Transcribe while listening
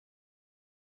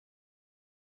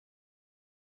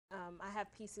I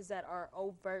have pieces that are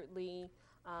overtly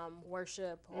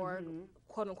worship or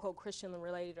quote unquote Christian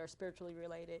related or spiritually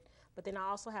related. But then I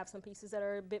also have some pieces that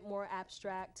are a bit more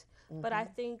abstract. But I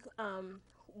think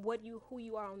who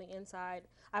you are on the inside,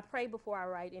 I pray before I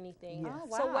write anything. Yes. Oh,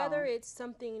 wow. So whether it's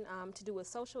something to do with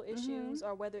social issues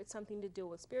or whether it's something to do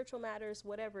with spiritual matters,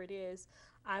 whatever it is,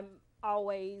 I'm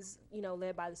always,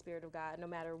 led by the Spirit of God, no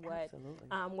matter what.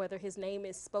 Absolutely. Whether His name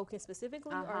is spoken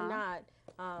specifically or not,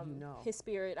 His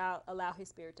Spirit, I'll allow His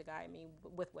Spirit to guide me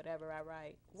with whatever I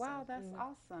write. Wow, So, that's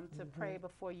awesome to pray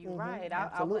before you write.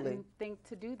 I wouldn't think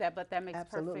to do that, but that makes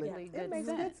perfectly good sense. It makes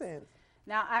good sense.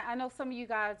 Now, I know some of you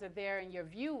guys are there and you're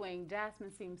viewing.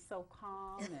 Jasmine seems so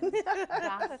calm and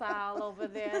docile over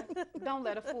there. Don't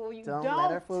let her fool you. Don't let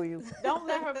her fool you. Don't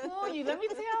let her fool you. Let me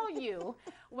tell you,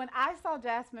 when I saw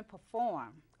Jasmine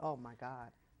perform. Oh, my God.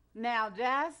 Now,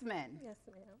 Jasmine. yes,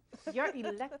 ma'am. You're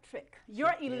electric.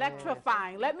 You're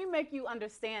electrifying. Let me make you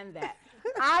understand that.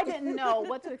 I didn't know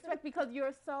what to expect because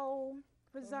you're so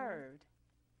reserved.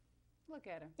 Look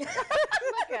at her.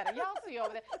 Look at her. Y'all see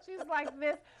over there. She's like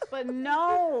this. But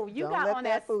no, you Don't got let on that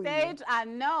that fool you. stage. I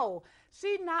know.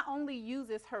 She not only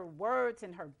uses her words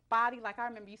and her body. Like I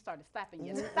remember you started slapping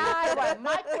your thigh while a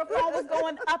microphone was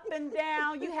going up and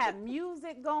down. You had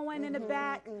music going in the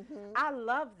back. I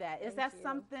love that. Is that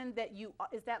something that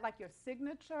is that like your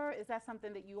signature? Is that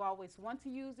something that you always want to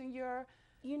use in your...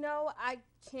 I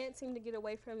can't seem to get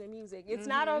away from the music. It's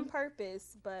not on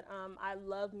purpose, but I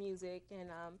love music. And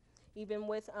even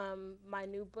with my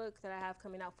new book that I have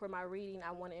coming out for my reading,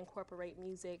 I want to incorporate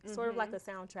music, sort of like a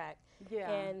soundtrack.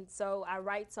 Yeah. And so I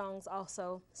write songs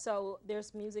also. So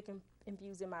there's music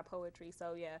infused in my poetry.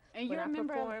 So yeah. And when you're I a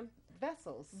member perform, of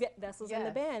Vessels. Vessels in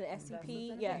the band,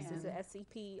 SCP. Yes, band. it's an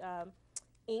SCP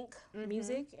Inc.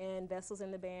 music and Vessels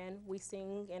in the band. We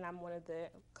sing, and I'm one of the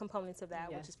components of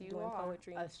that, which is doing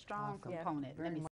poetry. A strong Awesome. component. Very Let me